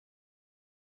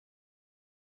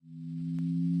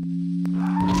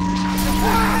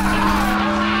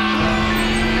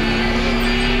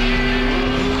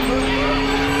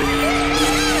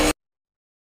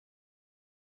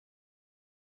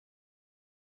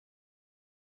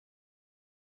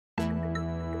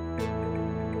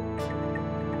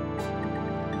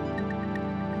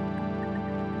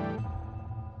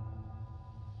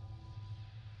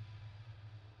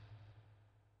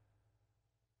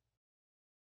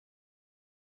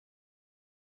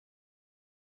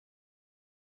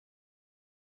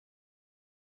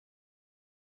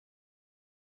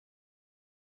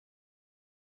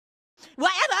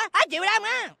Whatever, I do what I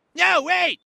want. No,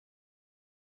 wait!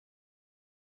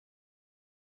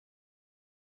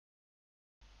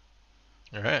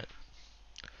 Alright.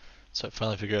 So I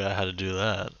finally figured out how to do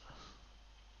that.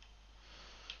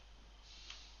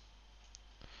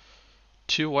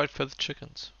 2 white feathered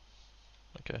chickens.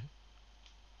 Okay.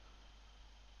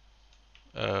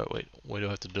 Wait, where do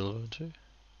I have to deliver them to?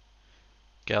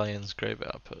 Galleon's Grave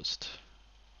Outpost.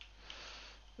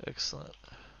 Excellent.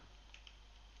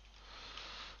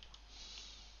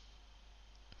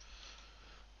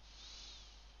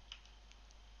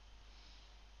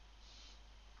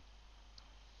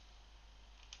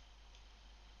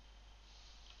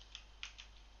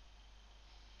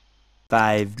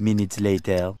 Five minutes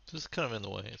later. This is kind of in the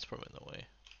way. It's probably in the way.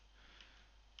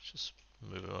 Just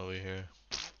move it over here.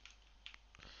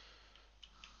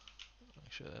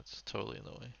 Actually, that's totally in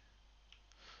the way.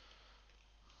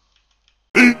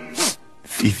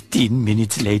 15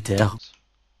 minutes later. There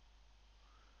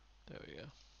we go.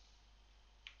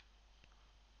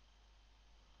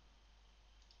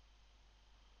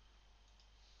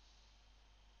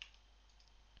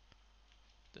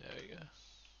 There you go.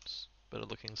 Just better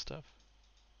looking stuff.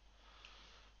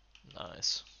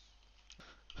 Nice.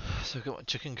 So I've got my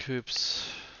chicken coops.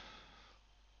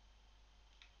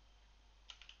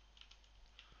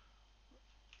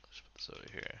 Let's put this over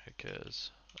here. Who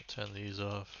cares? I'll turn these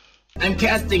off. I'm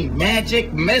casting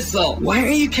magic missile. Why are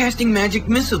you casting magic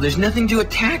missile? There's nothing to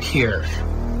attack here.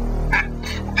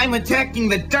 I'm attacking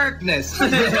the darkness.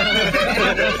 Okay.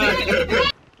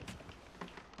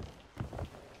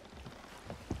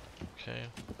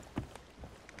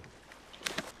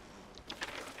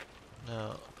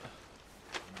 Now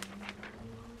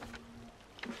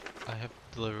I have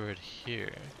to deliver it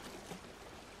here.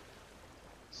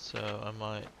 So I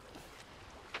might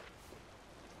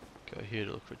go here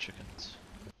to look for chickens.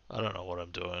 I don't know what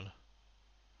I'm doing.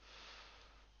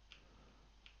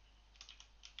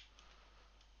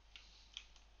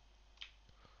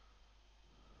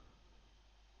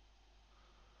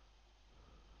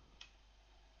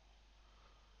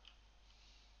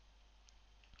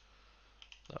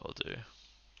 That will do.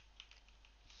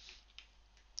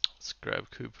 Let's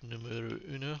grab coop numero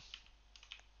uno.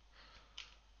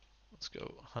 Let's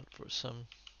go hunt for some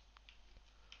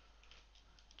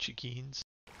chickens.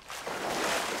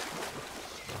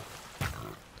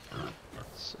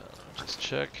 So just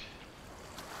check.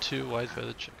 2 white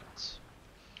feathered chickens.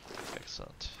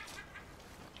 Excellent.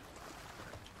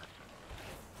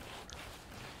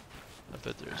 I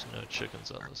bet there's no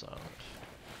chickens on this island.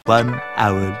 1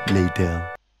 hour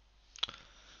later.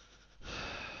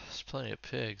 There's plenty of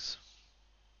pigs.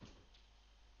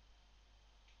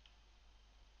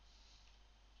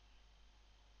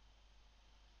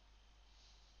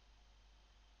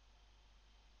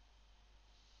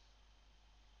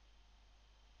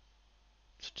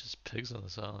 It's just pigs on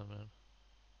this island, man.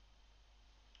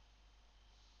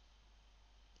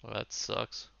 Well, that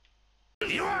sucks.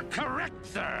 You are correct,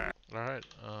 sir. Alright,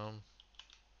 I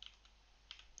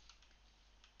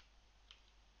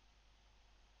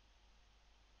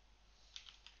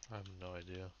have no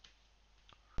idea.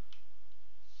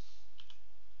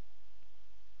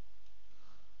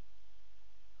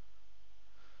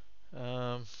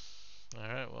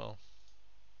 Alright, well.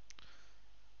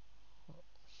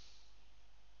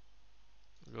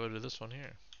 We'll go to this one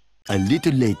here. A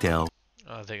little later. Oh,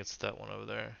 I think it's that one over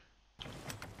there.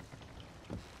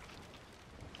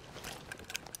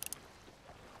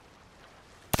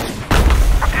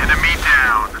 Enemy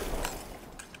down.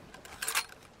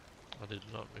 I did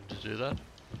not mean to do that.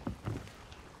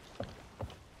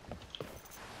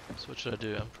 So what should I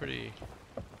do? I'm pretty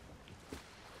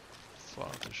far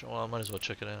off the shore. Well, I might as well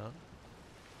check it out.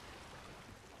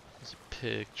 There's a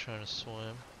pig trying to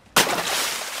swim.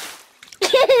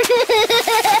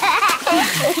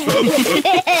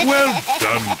 Well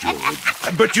done,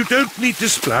 George. But you don't need to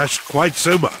splash quite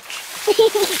so much.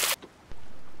 Is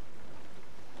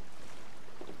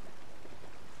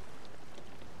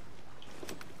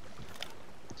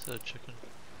that a chicken?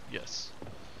 Yes.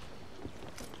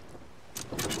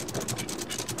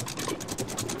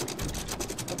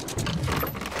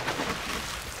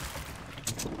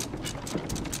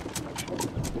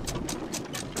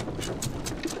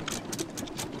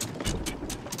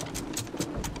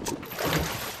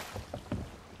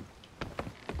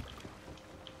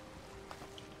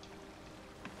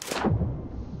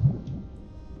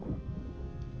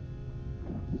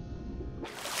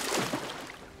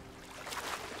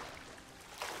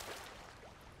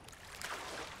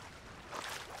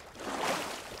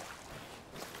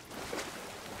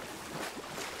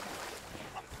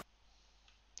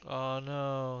 Oh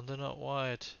no, they're not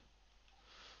white.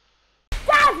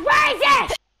 That's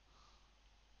racist!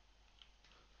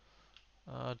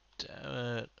 Oh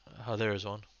damn it. Oh, there's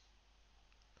one.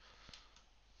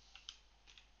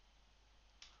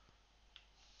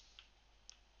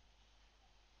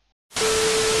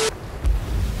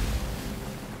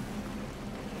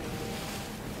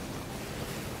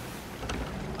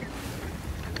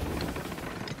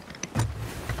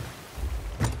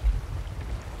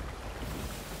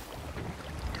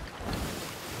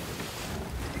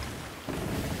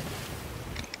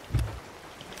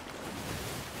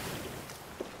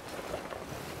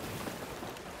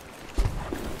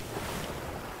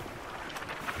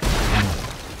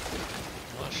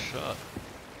 Last shot.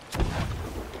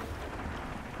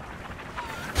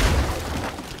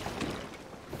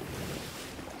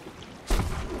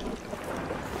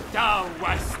 The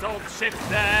west old ship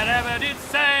that ever did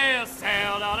sail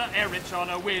sailed on a rich on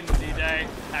a windy day,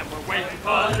 and we're waiting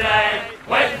for the day,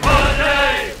 waiting for the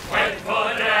day, waiting for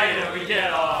the day that we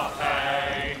get our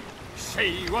pay.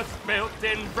 She was built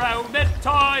in brown and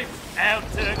toy, out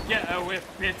together with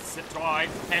bits of toy,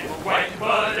 and we're waiting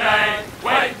for the day,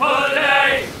 waiting for the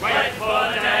day, waiting for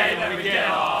the day that we get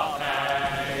our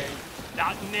pay.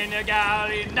 Nothing in the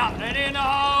galley, nothing in the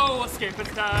hole. Skipper's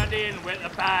turned in with a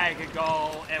bag of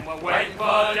gold, and we're waiting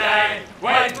for the day,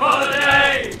 waiting for the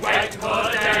day, waiting for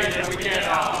the day that we get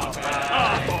our pay.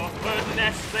 Our forward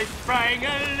nest, they sprang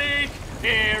a leak.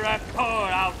 Here I pour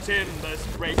out timbers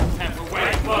creek, and we're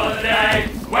waiting for the day,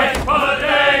 waiting for the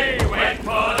day, waiting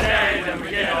for the day that we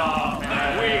get our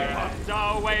pay. We pumped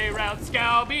our way round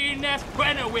Scalby Nest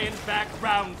when the wind's back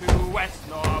round to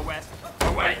west-northwest.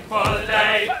 We're waiting for the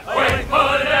day, waiting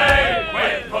for the day,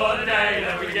 waiting for the day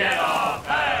that we get our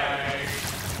pay.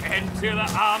 Into the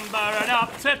umber and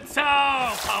up to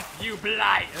town, pump you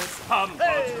blighters, pump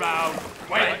us round.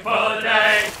 Waiting for the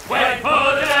day, waiting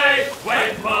for the day,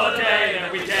 waiting for the day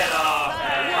that we get our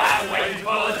pay. Waiting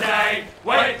for the day,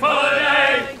 waiting for the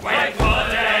day, waiting for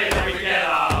the day that we get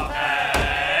our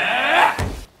pay.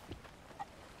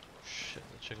 Shit,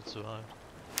 the chicken survived.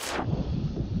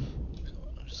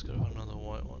 I just gotta have another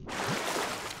white one.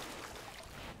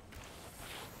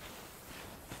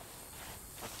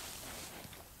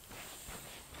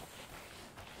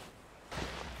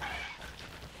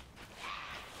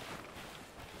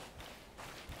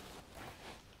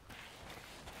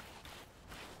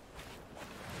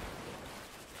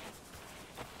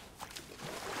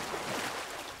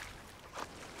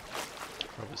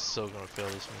 Probably still gonna fail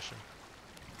this mission.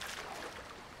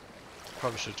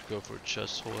 Probably should go for a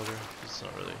chest holder, 'cause it's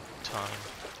not really time.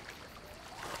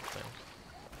 I don't think.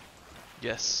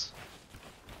 Yes!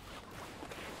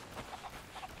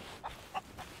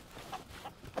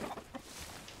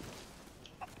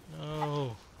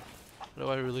 No! How do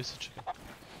I release the chicken?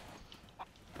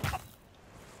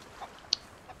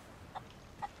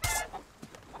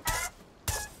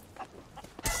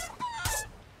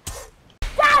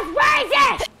 That's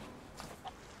racist!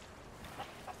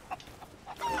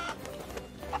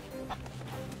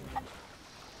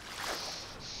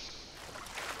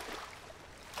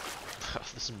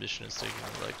 This mission is taking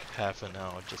like half an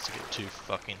hour just to get 2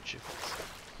 fucking chickens.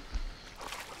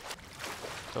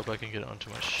 Hope I can get onto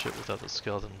my ship without the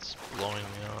skeletons blowing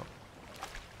me up.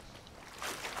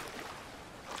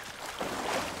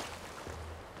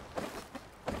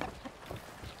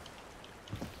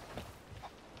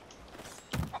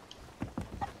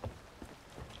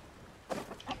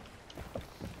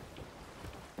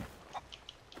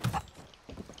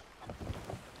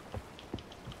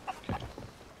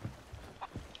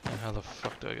 How the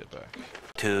fuck do I get back?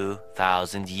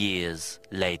 2,000 years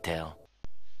later.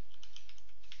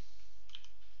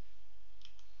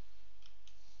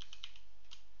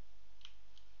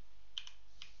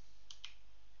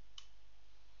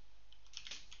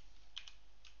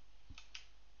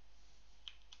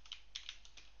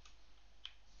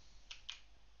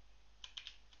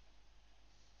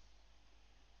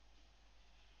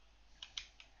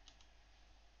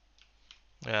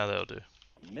 Yeah, that'll do.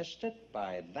 Missed it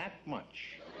by that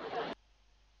much.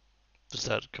 Does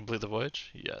that complete the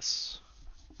voyage? Yes.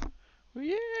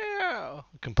 Yeah!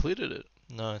 Completed it.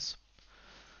 Nice.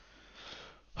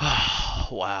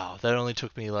 Wow, that only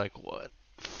took me like, what,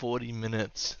 40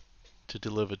 minutes to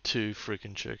deliver 2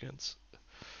 freaking chickens.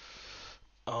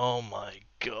 Oh my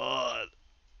god.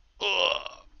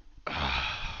 Ugh.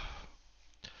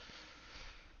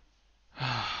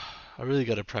 I really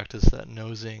gotta practice that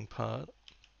nosing part.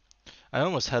 I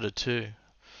almost had it too.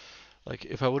 Like,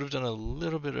 if I would have done a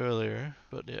little bit earlier,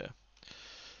 but yeah.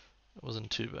 It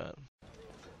wasn't too bad.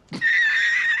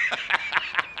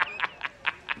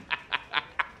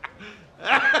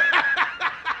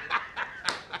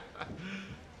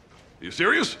 You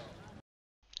serious?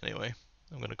 Anyway,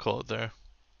 I'm gonna call it there.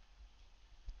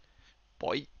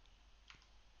 Boy.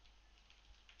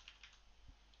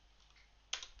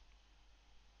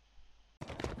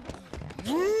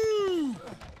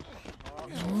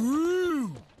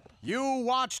 You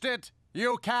watched it.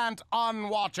 You can't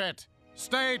unwatch it.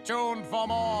 Stay tuned for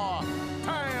more.